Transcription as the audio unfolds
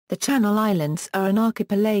The Channel Islands are an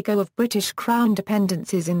archipelago of British Crown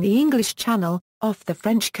dependencies in the English Channel, off the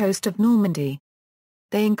French coast of Normandy.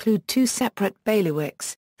 They include two separate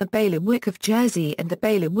bailiwicks, the Bailiwick of Jersey and the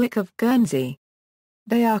Bailiwick of Guernsey.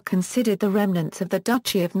 They are considered the remnants of the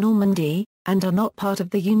Duchy of Normandy, and are not part of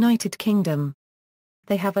the United Kingdom.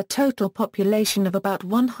 They have a total population of about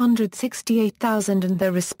 168,000 and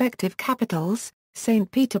their respective capitals,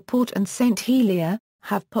 St. Peter Port and St. Helier,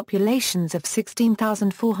 have populations of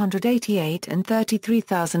 16,488 and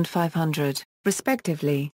 33,500,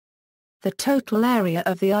 respectively. The total area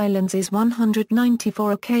of the islands is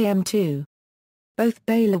 194 km². Both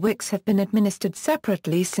bailiwicks have been administered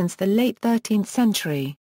separately since the late 13th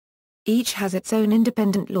century. Each has its own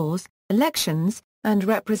independent laws, elections, and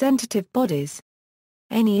representative bodies.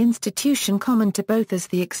 Any institution common to both is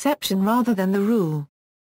the exception rather than the rule.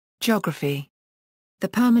 Geography. The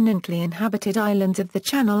permanently inhabited islands of the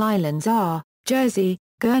Channel Islands are Jersey,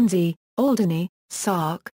 Guernsey, Alderney,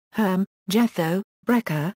 Sark, Herm, Jetho,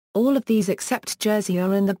 Brecker. All of these except Jersey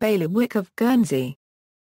are in the Bailiwick of Guernsey.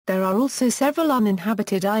 There are also several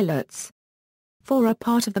uninhabited islets. Four are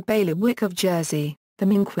part of the Bailiwick of Jersey: the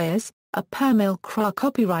Minquiers, a Permel Croix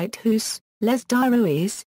copyright Hus, Les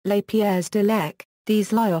Dirois, Les Pierres de Lec,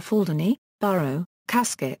 these lie off Alderney, Borough,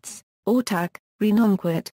 Casquets, Ortac,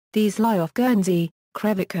 Renonquet, these lie off Guernsey,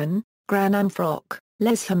 Crevicon, Gran Amfroc,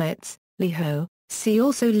 Les Hermits, Liho. See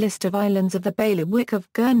also List of islands of the Bailiwick of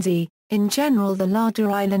Guernsey. In general, the larger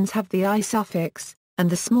islands have the I suffix, and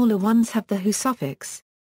the smaller ones have the Hu suffix.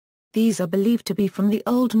 These are believed to be from the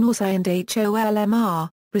Old Norse I and Holmr,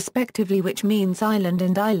 respectively, which means island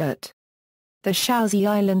and islet. The Chauzy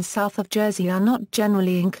Islands south of Jersey are not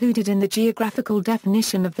generally included in the geographical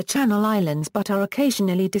definition of the Channel Islands but are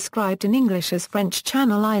occasionally described in English as French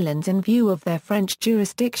Channel Islands in view of their French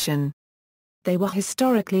jurisdiction. They were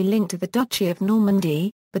historically linked to the Duchy of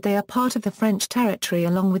Normandy, but they are part of the French territory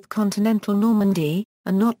along with continental Normandy,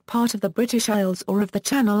 and not part of the British Isles or of the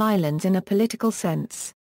Channel Islands in a political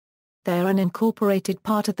sense. They are an incorporated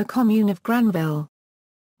part of the commune of Granville.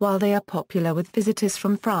 While they are popular with visitors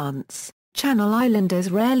from France, Channel Islanders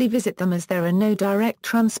rarely visit them as there are no direct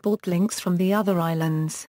transport links from the other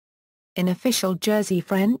islands. In official Jersey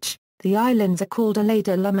French, the islands are called Îles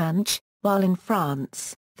de la Manche, while in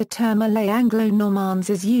France, the term Îles Anglo-Normandes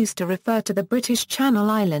is used to refer to the British Channel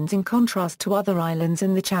Islands in contrast to other islands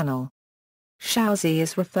in the Channel. Chauzy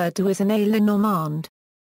is referred to as an Île Normande.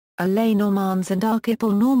 Îles Normandes and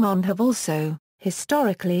Archipel Normand have also,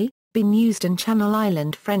 historically, been used in Channel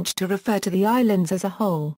Island French to refer to the islands as a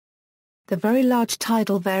whole. The very large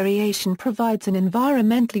tidal variation provides an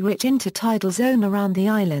environmentally rich intertidal zone around the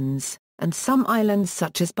islands, and some islands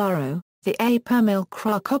such as Borough, the A. Permel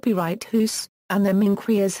Croix copyright Hus, and the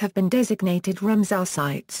Minquiers have been designated Ramsar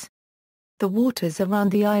sites. The waters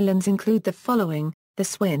around the islands include the following: the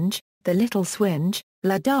Swinge, the Little Swinge,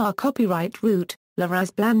 La Dar copyright route, La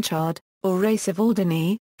Raz Blanchard, or Race of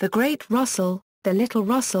Alderney, the Great Russell, the Little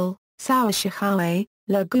Russell, Sauerschachauer,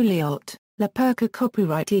 La Gouliot, La Perca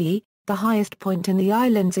copyright E. The highest point in the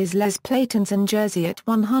islands is Les Platans and Jersey at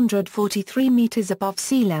 143 meters above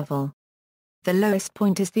sea level. The lowest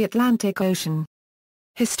point is the Atlantic Ocean.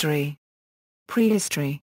 History.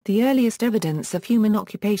 Prehistory. The earliest evidence of human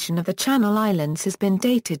occupation of the Channel Islands has been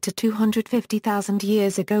dated to 250,000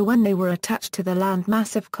 years ago when they were attached to the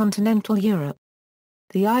landmass of continental Europe.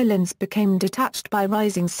 The islands became detached by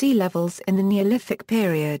rising sea levels in the Neolithic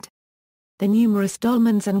period. The numerous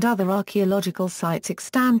dolmens and other archaeological sites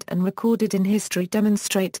extant and recorded in history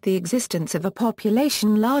demonstrate the existence of a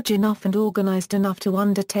population large enough and organized enough to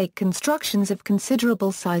undertake constructions of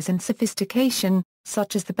considerable size and sophistication,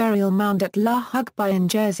 such as the burial mound at La Hugby in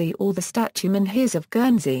Jersey or the statue menhirs of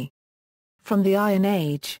Guernsey. From the Iron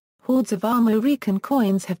Age, hoards of Armorican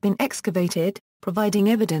coins have been excavated, providing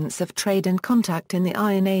evidence of trade and contact in the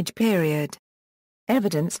Iron Age period.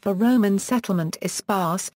 Evidence for Roman settlement is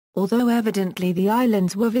sparse, although evidently the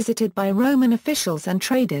islands were visited by Roman officials and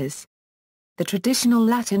traders. The traditional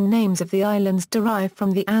Latin names of the islands derive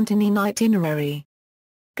from the Antonine itinerary.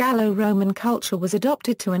 Gallo-Roman culture was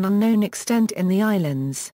adopted to an unknown extent in the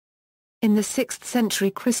islands. In the 6th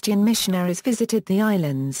century, Christian missionaries visited the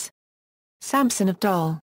islands. Samson of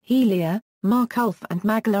Dol, Helier, Marculf and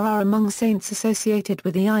Magla are among saints associated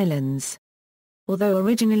with the islands. Although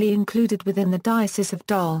originally included within the Diocese of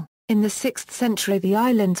Dol, in the 6th century the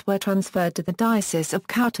islands were transferred to the Diocese of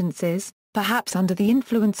Coutances, perhaps under the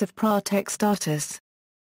influence of Praetextatus.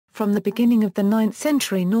 From the beginning of the 9th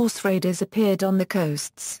century Norse raiders appeared on the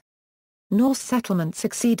coasts. Norse settlement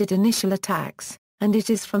succeeded initial attacks, and it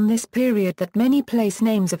is from this period that many place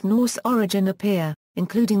names of Norse origin appear,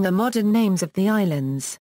 including the modern names of the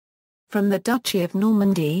islands. From the Duchy of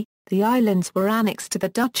Normandy, the islands were annexed to the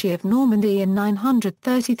Duchy of Normandy in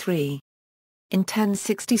 933. In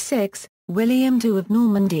 1066, William II of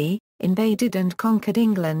Normandy invaded and conquered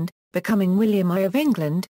England, becoming William I of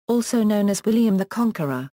England, also known as William the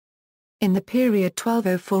Conqueror. In the period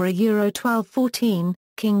 1204–1214,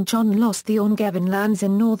 King John lost the Angevin lands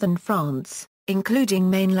in northern France, including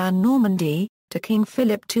mainland Normandy, to King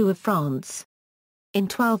Philip II of France. In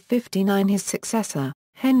 1259 his successor,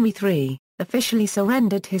 Henry III, officially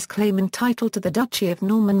surrendered his claim and title to the Duchy of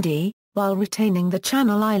Normandy, while retaining the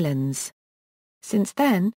Channel Islands. Since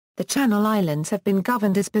then, the Channel Islands have been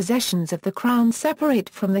governed as possessions of the Crown separate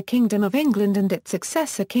from the Kingdom of England and its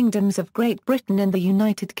successor kingdoms of Great Britain and the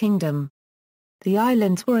United Kingdom. The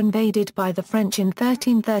islands were invaded by the French in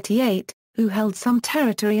 1338, who held some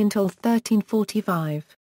territory until 1345.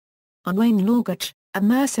 Owain Lorgach, a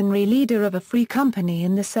mercenary leader of a free company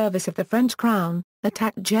in the service of the French crown,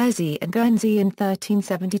 attacked Jersey and Guernsey in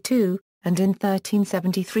 1372, and in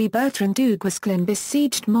 1373 Bertrand du Guesclin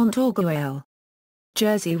besieged Mont-Orgueil.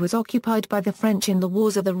 Jersey was occupied by the French in the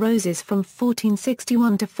Wars of the Roses from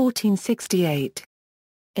 1461 to 1468.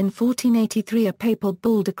 In 1483 a papal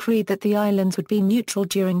bull decreed that the islands would be neutral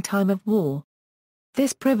during time of war.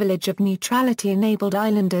 This privilege of neutrality enabled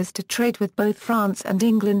islanders to trade with both France and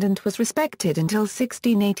England and was respected until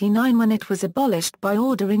 1689 when it was abolished by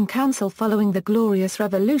order in council following the Glorious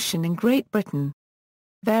Revolution in Great Britain.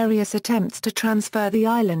 Various attempts to transfer the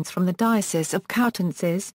islands from the Diocese of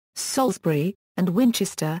Coutances, Salisbury, and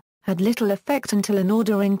Winchester, had little effect until an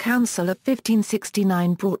order in council of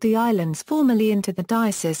 1569 brought the islands formally into the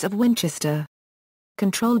Diocese of Winchester.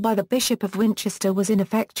 Control by the Bishop of Winchester was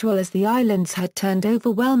ineffectual as the islands had turned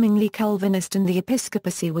overwhelmingly Calvinist and the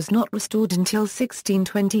episcopacy was not restored until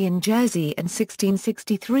 1620 in Jersey and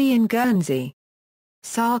 1663 in Guernsey.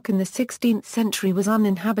 Sark in the 16th century was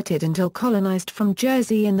uninhabited until colonized from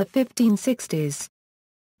Jersey in the 1560s.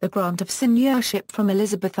 The grant of seigneurship from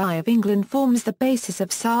Elizabeth I of England forms the basis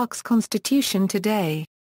of Sark's constitution today.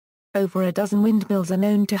 Over a dozen windmills are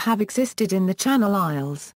known to have existed in the Channel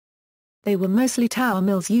Isles. They were mostly tower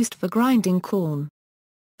mills used for grinding corn.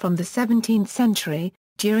 From the 17th century,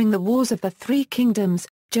 during the Wars of the Three Kingdoms,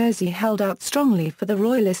 Jersey held out strongly for the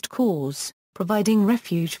Royalist cause, providing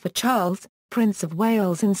refuge for Charles, Prince of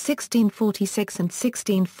Wales in 1646 and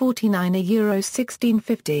 1649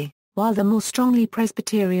 €1650. While the more strongly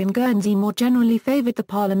Presbyterian Guernsey more generally favoured the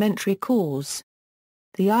parliamentary cause.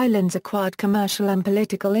 The islands acquired commercial and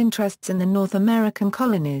political interests in the North American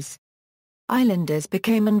colonies. Islanders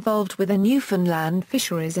became involved with the Newfoundland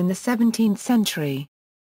fisheries in the 17th century.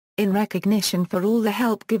 In recognition for all the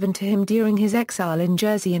help given to him during his exile in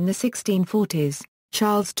Jersey in the 1640s,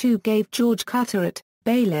 Charles II gave George Carteret,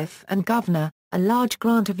 bailiff and governor, a large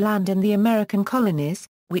grant of land in the American colonies,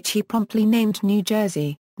 which he promptly named New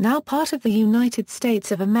Jersey, now part of the United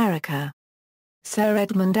States of America. Sir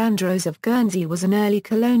Edmund Andros of Guernsey was an early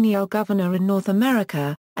colonial governor in North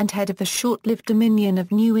America, and head of the short-lived Dominion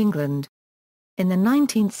of New England. In the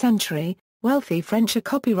 19th century, wealthy French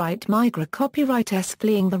copyright migrant copyrighters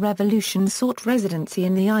fleeing the Revolution sought residency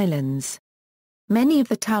in the islands. Many of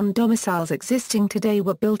the town domiciles existing today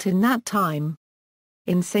were built in that time.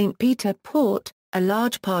 In St. Peter Port, a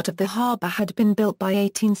large part of the harbour had been built by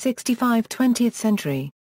 1865 20th century.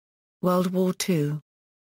 World War II.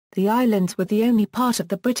 The islands were the only part of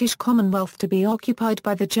the British Commonwealth to be occupied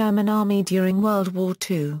by the German army during World War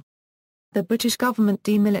II. The British government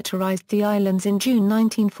demilitarised the islands in June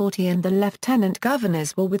 1940 and the lieutenant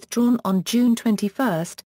governors were withdrawn on June 21,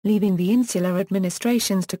 leaving the insular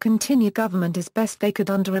administrations to continue government as best they could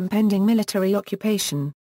under impending military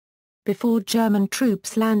occupation. Before German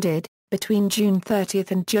troops landed, between June 30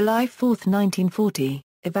 and July 4, 1940,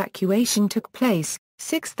 evacuation took place.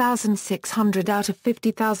 6,600 out of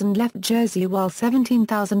 50,000 left Jersey while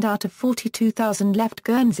 17,000 out of 42,000 left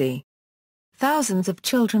Guernsey. Thousands of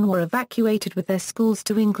children were evacuated with their schools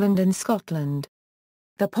to England and Scotland.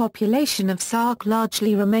 The population of Sark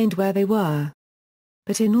largely remained where they were.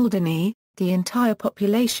 But in Alderney, the entire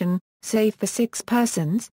population, save for 6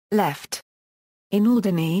 persons, left. In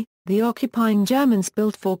Alderney, the occupying Germans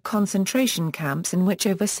built 4 concentration camps in which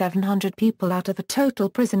over 700 people out of a total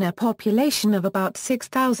prisoner population of about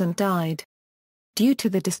 6,000 died. Due to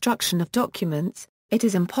the destruction of documents, it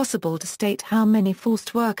is impossible to state how many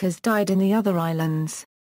forced workers died in the other islands.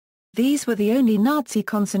 These were the only Nazi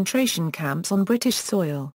concentration camps on British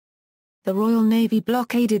soil. The Royal Navy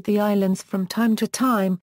blockaded the islands from time to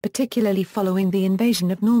time, particularly following the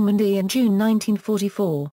invasion of Normandy in June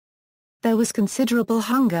 1944. There was considerable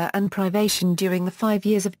hunger and privation during the 5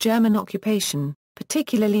 years of German occupation,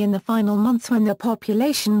 particularly in the final months when the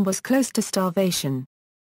population was close to starvation.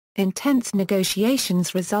 Intense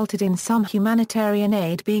negotiations resulted in some humanitarian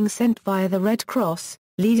aid being sent via the Red Cross,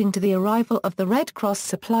 leading to the arrival of the Red Cross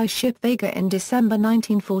supply ship Vega in December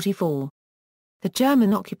 1944. The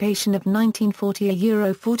German occupation of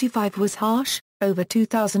 1940–45 was harsh. Over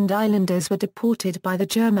 2,000 islanders were deported by the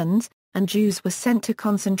Germans, and Jews were sent to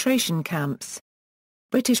concentration camps.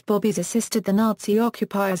 British bobbies assisted the Nazi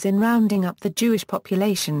occupiers in rounding up the Jewish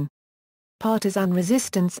population. Partisan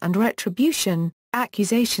resistance and retribution,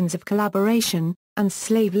 accusations of collaboration, and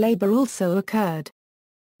slave labor also occurred.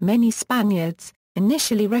 Many Spaniards,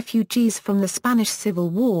 initially refugees from the Spanish Civil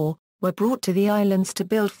War, were brought to the islands to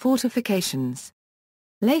build fortifications.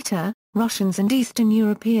 Later, Russians and Eastern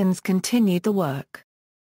Europeans continued the work.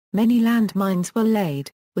 Many landmines were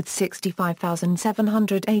laid, with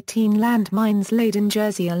 65,718 landmines laid in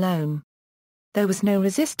Jersey alone. There was no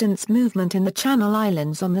resistance movement in the Channel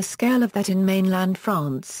Islands on the scale of that in mainland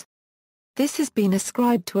France. This has been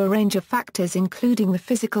ascribed to a range of factors including the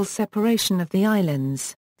physical separation of the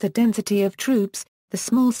islands, the density of troops, the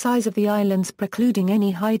small size of the islands precluding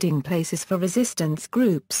any hiding places for resistance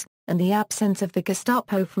groups, and the absence of the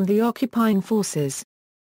Gestapo from the occupying forces.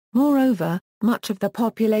 Moreover, much of the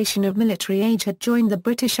population of military age had joined the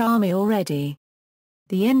British Army already.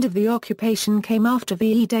 The end of the occupation came after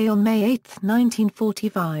VE Day on May 8,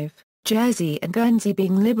 1945, Jersey and Guernsey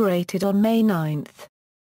being liberated on May 9.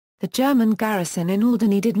 The German garrison in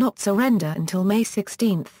Alderney did not surrender until May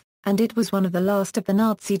 16, and it was one of the last of the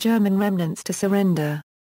Nazi German remnants to surrender.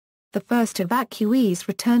 The first evacuees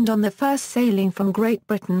returned on the first sailing from Great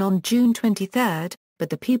Britain on June 23, but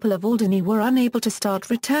the people of Alderney were unable to start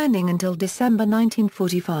returning until December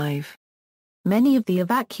 1945. Many of the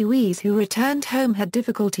evacuees who returned home had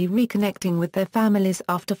difficulty reconnecting with their families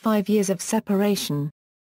after 5 years of separation.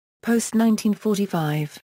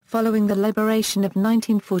 Post-1945, following the liberation of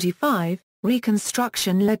 1945,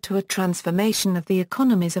 Reconstruction led to a transformation of the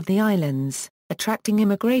economies of the islands, attracting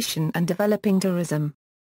immigration and developing tourism.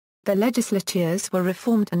 The legislatures were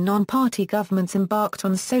reformed and non-party governments embarked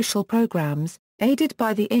on social programs, aided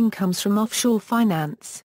by the incomes from offshore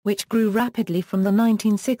finance, which grew rapidly from the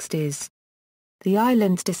 1960s. The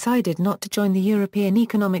islands decided not to join the European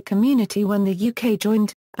Economic Community when the UK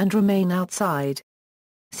joined, and remain outside.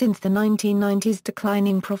 Since the 1990s,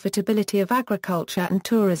 declining profitability of agriculture and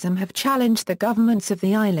tourism have challenged the governments of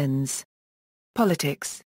the islands.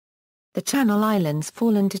 Politics. The Channel Islands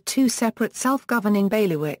fall into two separate self-governing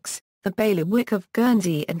bailiwicks, the Bailiwick of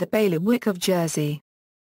Guernsey and the Bailiwick of Jersey.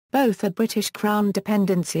 Both are British Crown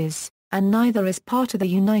dependencies, and neither is part of the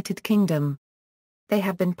United Kingdom. They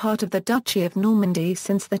have been part of the Duchy of Normandy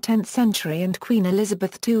since the 10th century, and Queen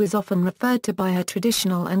Elizabeth II is often referred to by her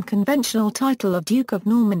traditional and conventional title of Duke of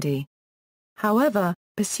Normandy. However,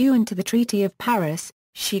 pursuant to the Treaty of Paris,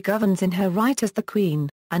 she governs in her right as the Queen,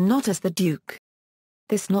 and not as the Duke.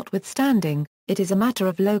 This notwithstanding, it is a matter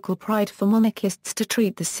of local pride for monarchists to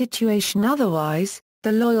treat the situation otherwise.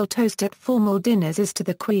 The loyal toast at formal dinners is to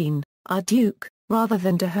the Queen, our Duke, rather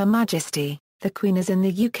than to Her Majesty, the Queen as in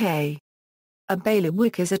the UK. A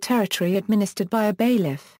bailiwick is a territory administered by a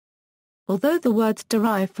bailiff. Although the words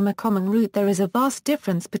derive from a common root, there is a vast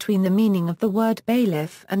difference between the meaning of the word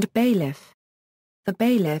bailiff and bailiff. The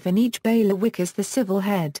bailiff in each bailiwick is the civil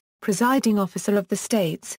head, presiding officer of the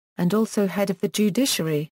states, and also head of the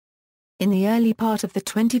judiciary. In the early part of the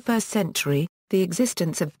 21st century, the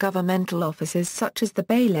existence of governmental offices such as the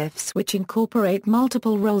bailiffs, which incorporate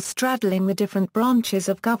multiple roles straddling the different branches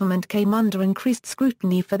of government, came under increased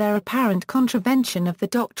scrutiny for their apparent contravention of the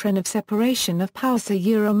doctrine of separation of powers,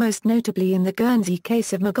 most notably in the Guernsey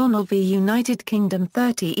case of McGonnell v United Kingdom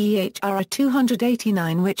 30 EHR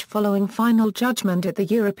 289, which following final judgment at the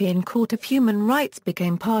European Court of Human Rights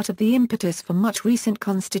became part of the impetus for much recent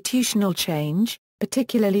constitutional change,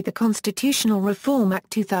 particularly the Constitutional Reform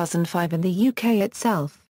Act 2005 and the UK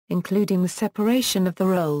itself, including the separation of the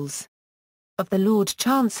roles of the Lord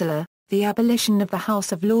Chancellor, the abolition of the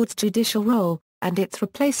House of Lords judicial role, and its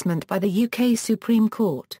replacement by the UK Supreme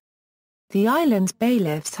Court. The islands'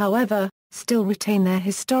 bailiffs, however, still retain their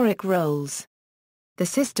historic roles. The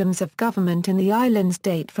systems of government in the islands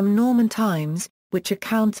date from Norman times, which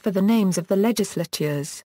accounts for the names of the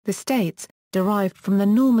legislatures, the states, derived from the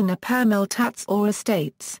Norman apermeltats or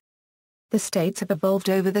estates. The states have evolved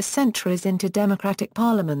over the centuries into democratic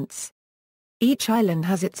parliaments. Each island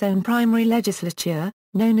has its own primary legislature,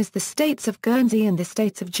 known as the States of Guernsey and the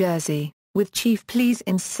States of Jersey, with chief pleas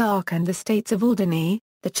in Sark and the States of Alderney.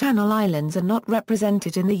 The Channel Islands are not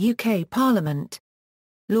represented in the UK Parliament.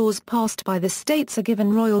 Laws passed by the states are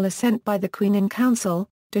given royal assent by the Queen in Council,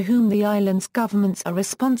 to whom the islands' governments are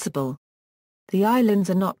responsible. The islands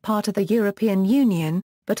are not part of the European Union,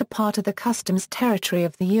 but a part of the customs territory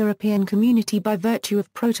of the European Community by virtue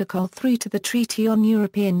of Protocol 3 to the Treaty on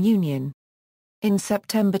European Union. In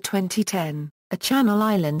September 2010, a Channel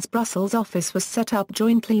Islands Brussels office was set up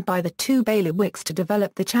jointly by the two bailiwicks to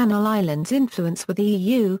develop the Channel Islands' influence with the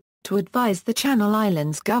EU, to advise the Channel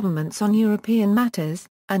Islands governments on European matters,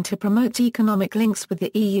 and to promote economic links with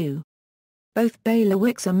the EU. Both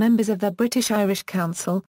bailiwicks are members of the British Irish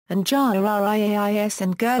Council, and JRIAIS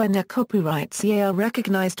and Guernsey copyrights are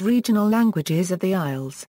recognised regional languages of the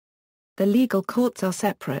Isles. The legal courts are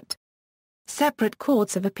separate. Separate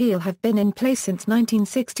courts of appeal have been in place since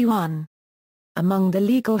 1961. Among the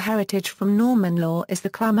legal heritage from Norman law is the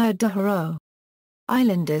Clameur de Haro.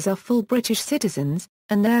 Islanders are full British citizens,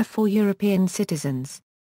 and therefore European citizens.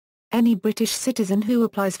 Any British citizen who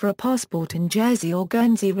applies for a passport in Jersey or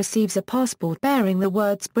Guernsey receives a passport bearing the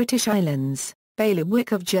words British Islands,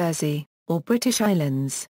 Bailiwick of Jersey, or British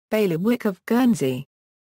Islands, Bailiwick of Guernsey.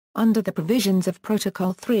 Under the provisions of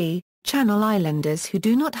Protocol 3, Channel Islanders who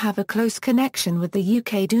do not have a close connection with the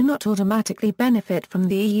UK do not automatically benefit from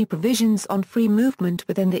the EU provisions on free movement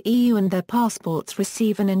within the EU, and their passports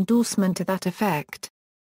receive an endorsement to that effect.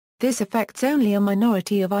 This affects only a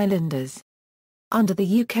minority of islanders. Under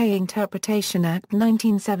the UK Interpretation Act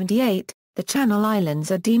 1978, the Channel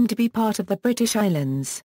Islands are deemed to be part of the British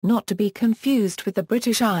Islands, not to be confused with the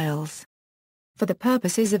British Isles. For the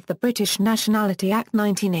purposes of the British Nationality Act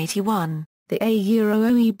 1981, the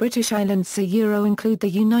A-OE British Islands include the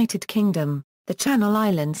United Kingdom, the Channel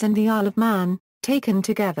Islands and the Isle of Man, taken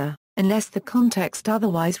together, unless the context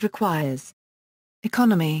otherwise requires.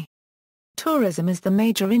 Economy. Tourism is the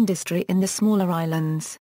major industry in the smaller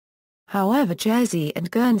islands. However, Jersey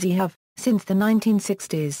and Guernsey have, since the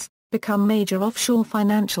 1960s, become major offshore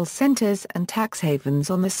financial centres and tax havens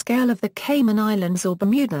on the scale of the Cayman Islands or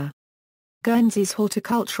Bermuda. Guernsey's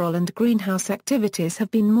horticultural and greenhouse activities have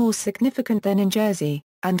been more significant than in Jersey,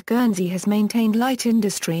 and Guernsey has maintained light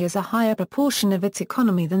industry as a higher proportion of its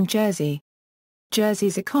economy than Jersey.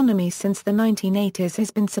 Jersey's economy since the 1980s has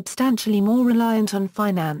been substantially more reliant on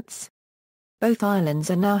finance. Both islands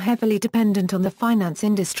are now heavily dependent on the finance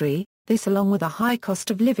industry. This, along with a high cost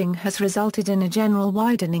of living, has resulted in a general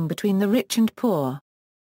widening between the rich and poor.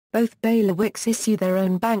 Both bailiwicks issue their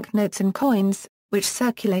own banknotes and coins, which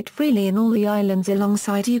circulate freely in all the islands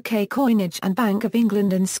alongside UK coinage and Bank of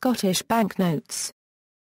England and Scottish banknotes.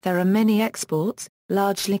 There are many exports,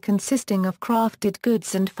 largely consisting of crafted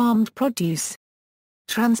goods and farmed produce.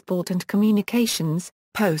 Transport and communications,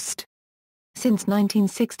 post. Since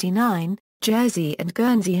 1969, Jersey and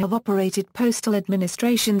Guernsey have operated postal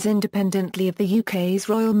administrations independently of the UK's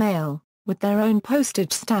Royal Mail, with their own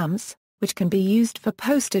postage stamps, which can be used for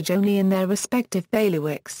postage only in their respective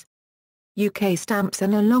bailiwicks. UK stamps are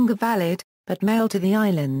no longer valid, but mail to the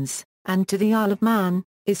islands, and to the Isle of Man,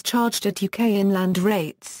 is charged at UK inland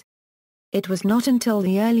rates. It was not until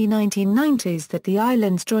the early 1990s that the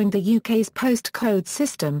islands joined the UK's postcode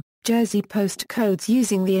system, Jersey post codes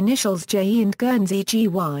using the initials JE and Guernsey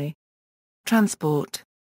GY. Transport.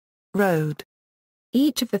 Road.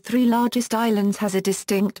 Each of the three largest islands has a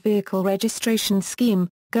distinct vehicle registration scheme,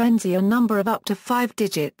 Guernsey a number of up to 5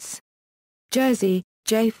 digits. Jersey,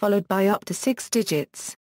 J followed by up to 6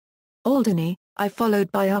 digits. Alderney, I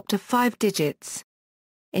followed by up to 5 digits.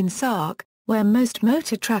 In Sark, where most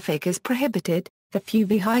motor traffic is prohibited, the few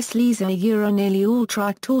Vehicle nearly all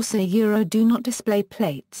tractors do not display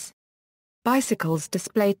plates. Bicycles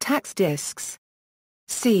display tax discs.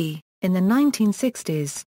 C. In the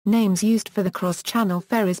 1960s, names used for the cross-channel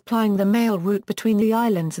ferries plying the mail route between the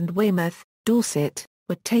islands and Weymouth, Dorset,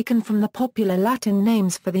 were taken from the popular Latin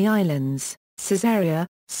names for the islands, Caesarea,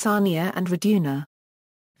 Sarnia and Reduna.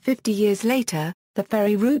 50 years later, the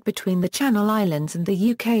ferry route between the Channel Islands and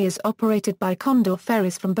the UK is operated by Condor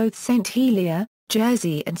ferries from both St Helier,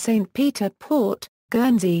 Jersey and St Peter Port,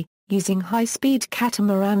 Guernsey, using high-speed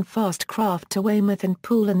catamaran fast craft to Weymouth and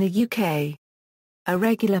Poole in the UK. A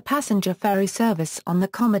regular passenger ferry service on the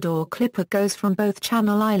Commodore Clipper goes from both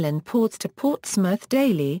Channel Island ports to Portsmouth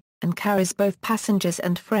daily, and carries both passengers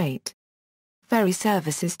and freight. Ferry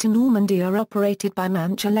services to Normandy are operated by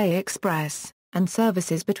Manche Express, and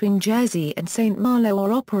services between Jersey and St Malo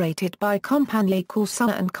are operated by Compagnie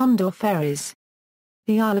Corsa and Condor ferries.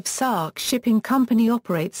 The Isle of Sark Shipping Company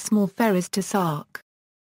operates small ferries to Sark.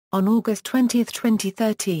 On August 20,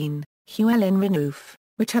 2013, Llewellyn Renouf,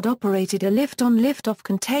 which had operated a lift-on lift-off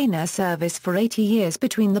container service for 80 years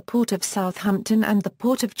between the Port of Southampton and the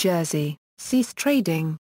Port of Jersey, ceased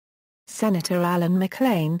trading. Senator Alan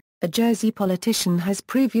MacLean, A Jersey politician has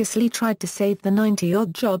previously tried to save the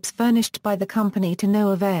 90-odd jobs furnished by the company to no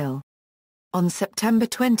avail. On September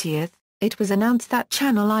 20, it was announced that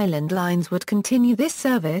Channel Island Lines would continue this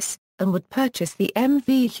service, and would purchase the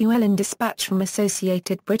MV Llewellyn dispatch from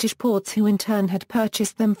Associated British Ports, who in turn had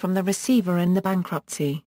purchased them from the receiver in the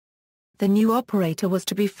bankruptcy. The new operator was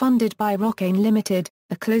to be funded by Rockane Limited,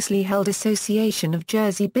 a closely held association of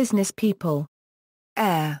Jersey business people.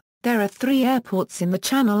 There are 3 airports in the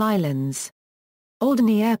Channel Islands: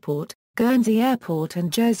 Alderney Airport, Guernsey Airport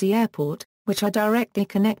and Jersey Airport, which are directly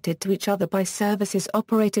connected to each other by services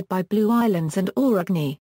operated by Blue Islands and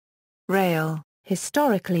Orkney. Rail.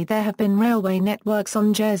 Historically there have been railway networks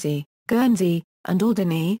on Jersey, Guernsey, and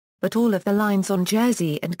Alderney, but all of the lines on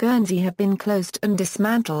Jersey and Guernsey have been closed and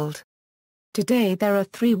dismantled. Today there are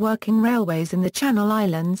 3 working railways in the Channel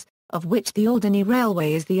Islands, of which the Alderney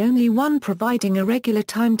Railway is the only one providing a regular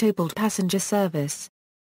timetabled passenger service.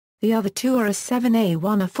 The other 2 are a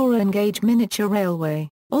 7A1, a 4-gauge miniature railway,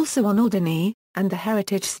 also on Alderney, and the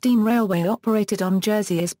Heritage Steam Railway operated on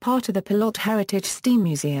Jersey as part of the Pilote Heritage Steam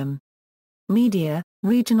Museum. Media,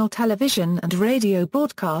 regional television and radio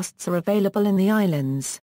broadcasts are available in the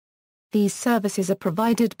islands. These services are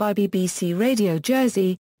provided by BBC Radio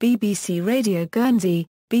Jersey, BBC Radio Guernsey,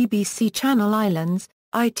 BBC Channel Islands,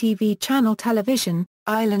 ITV Channel Television,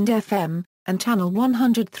 Island FM, and Channel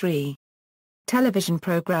 103. Television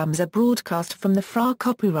programs are broadcast from the FRA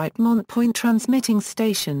copyright Mont Point transmitting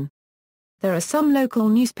station. There are some local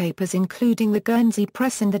newspapers including the Guernsey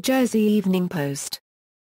Press and the Jersey Evening Post.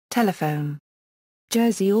 Telephone.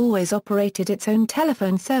 Jersey always operated its own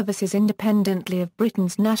telephone services independently of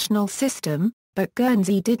Britain's national system, but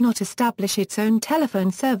Guernsey did not establish its own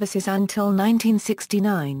telephone services until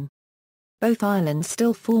 1969. Both islands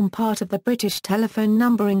still form part of the British telephone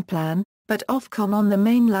numbering plan, but Ofcom on the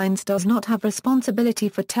main lines does not have responsibility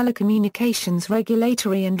for telecommunications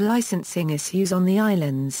regulatory and licensing issues on the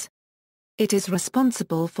islands. It is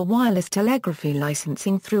responsible for wireless telegraphy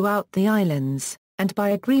licensing throughout the islands, and by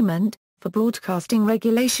agreement, for broadcasting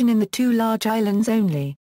regulation in the 2 large islands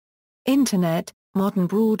only. Internet, modern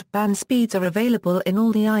broadband speeds are available in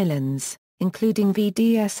all the islands, including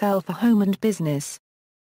VDSL for home and business.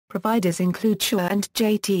 Providers include Shaw and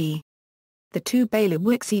JT. The 2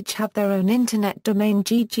 bailiwicks each have their own internet domain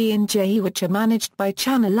GG and J, which are managed by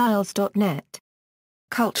ChannelIsles.net.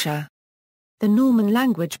 Culture. The Norman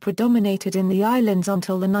language predominated in the islands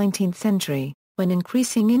until the 19th century, when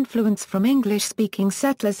increasing influence from English-speaking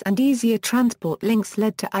settlers and easier transport links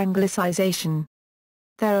led to Anglicisation.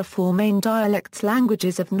 There are 4 main dialects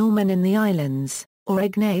languages of Norman in the islands: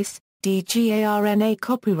 Orignace, DGARNA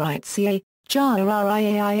copyright CA,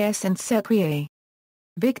 Jariais and Sequia.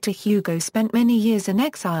 Victor Hugo spent many years in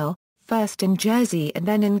exile, first in Jersey and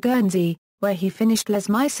then in Guernsey, where he finished Les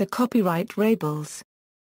Misères copyright Rables.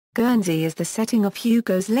 Guernsey is the setting of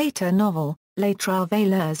Hugo's later novel, Les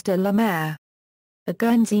Travailleurs de la Mer. A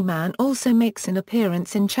Guernsey man also makes an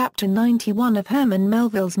appearance in Chapter 91 of Herman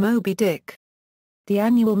Melville's Moby Dick. The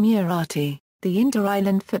annual Muirati, the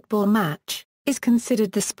inter-island football match, is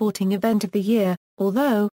considered the sporting event of the year,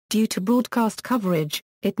 although, due to broadcast coverage,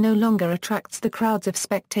 it no longer attracts the crowds of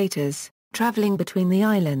spectators, travelling between the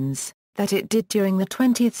islands, that it did during the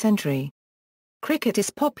 20th century. Cricket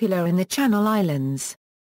is popular in the Channel Islands.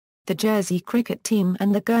 The Jersey cricket team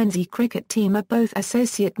and the Guernsey cricket team are both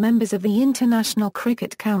associate members of the International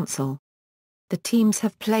Cricket Council. The teams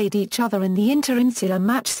have played each other in the interinsular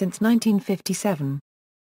match since 1957.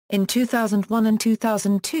 In 2001 and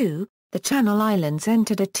 2002, the Channel Islands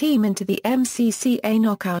entered a team into the MCCA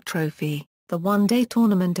Knockout Trophy, the one-day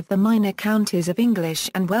tournament of the minor counties of English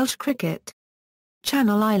and Welsh cricket.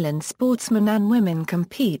 Channel Island sportsmen and women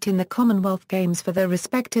compete in the Commonwealth Games for their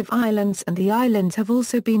respective islands, and the islands have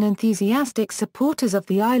also been enthusiastic supporters of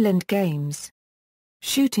the Island Games.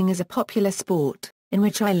 Shooting is a popular sport, in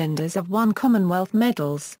which islanders have won Commonwealth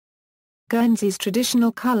medals. Guernsey's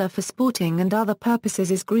traditional colour for sporting and other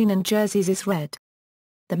purposes is green and Jersey's is red.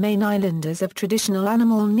 The main islanders have traditional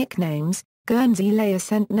animal nicknames. Guernsey lay a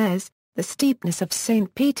St. Nez, the steepness of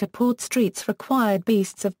St. Peter Port streets required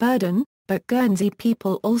beasts of burden, but Guernsey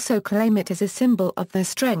people also claim it as a symbol of their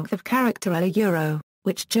strength of character, a euro,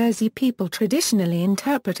 which Jersey people traditionally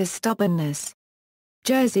interpret as stubbornness.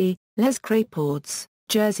 Jersey, les crapauds,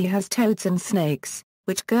 Jersey has toads and snakes,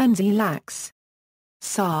 which Guernsey lacks.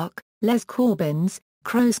 Sark, les corbins,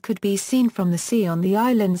 crows could be seen from the sea on the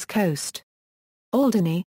island's coast.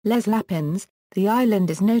 Alderney, les lapins, the island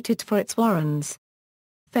is noted for its warrens.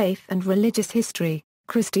 Faith and religious history.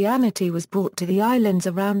 Christianity was brought to the islands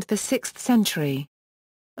around the 6th century.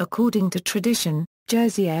 According to tradition,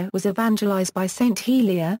 Jersey was evangelized by Saint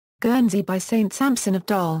Helier, Guernsey by Saint Sampson of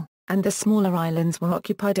Dol, and the smaller islands were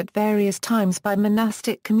occupied at various times by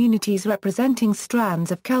monastic communities representing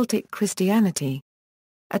strands of Celtic Christianity.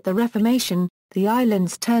 At the Reformation, the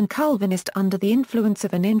islands turned Calvinist under the influence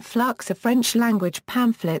of an influx of French-language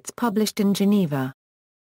pamphlets published in Geneva.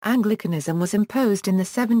 Anglicanism was imposed in the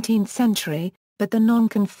 17th century, but the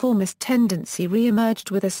nonconformist tendency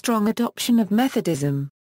re-emerged with a strong adoption of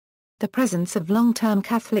Methodism. The presence of long-term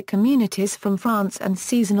Catholic communities from France and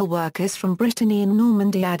seasonal workers from Brittany and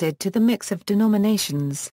Normandy added to the mix of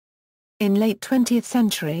denominations. In late 20th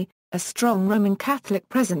century, a strong Roman Catholic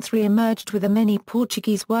presence re-emerged with the many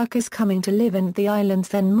Portuguese workers coming to live in the islands,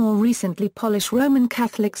 then more recently Polish Roman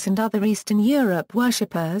Catholics and other Eastern Europe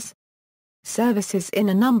worshippers. Services in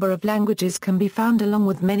a number of languages can be found along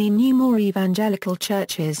with many new more evangelical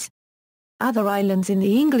churches. Other islands in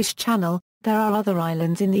the English Channel. There are other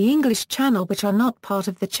islands in the English Channel which are not part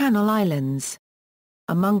of the Channel Islands.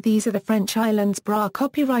 Among these are the French islands Bras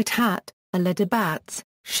Copyright Hat, Île de Bats,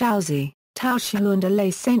 Chousey, Taouschou and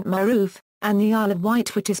Île Saint-Marouf, and the Isle of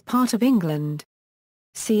Wight which is part of England.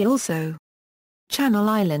 See also Channel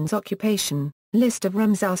Islands occupation, list of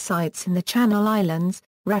Ramsar sites in the Channel Islands,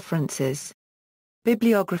 references.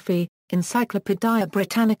 Bibliography, Encyclopædia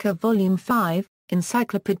Britannica Volume 5,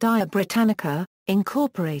 Encyclopædia Britannica,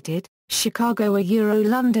 Incorporated, Chicago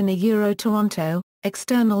London Toronto,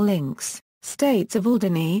 external links, States of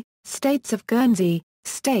Alderney, States of Guernsey,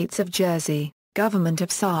 States of Jersey, Government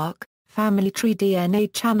of Sark, Family Tree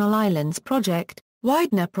DNA Channel Islands Project,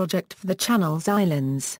 Widener Project for the Channel Islands.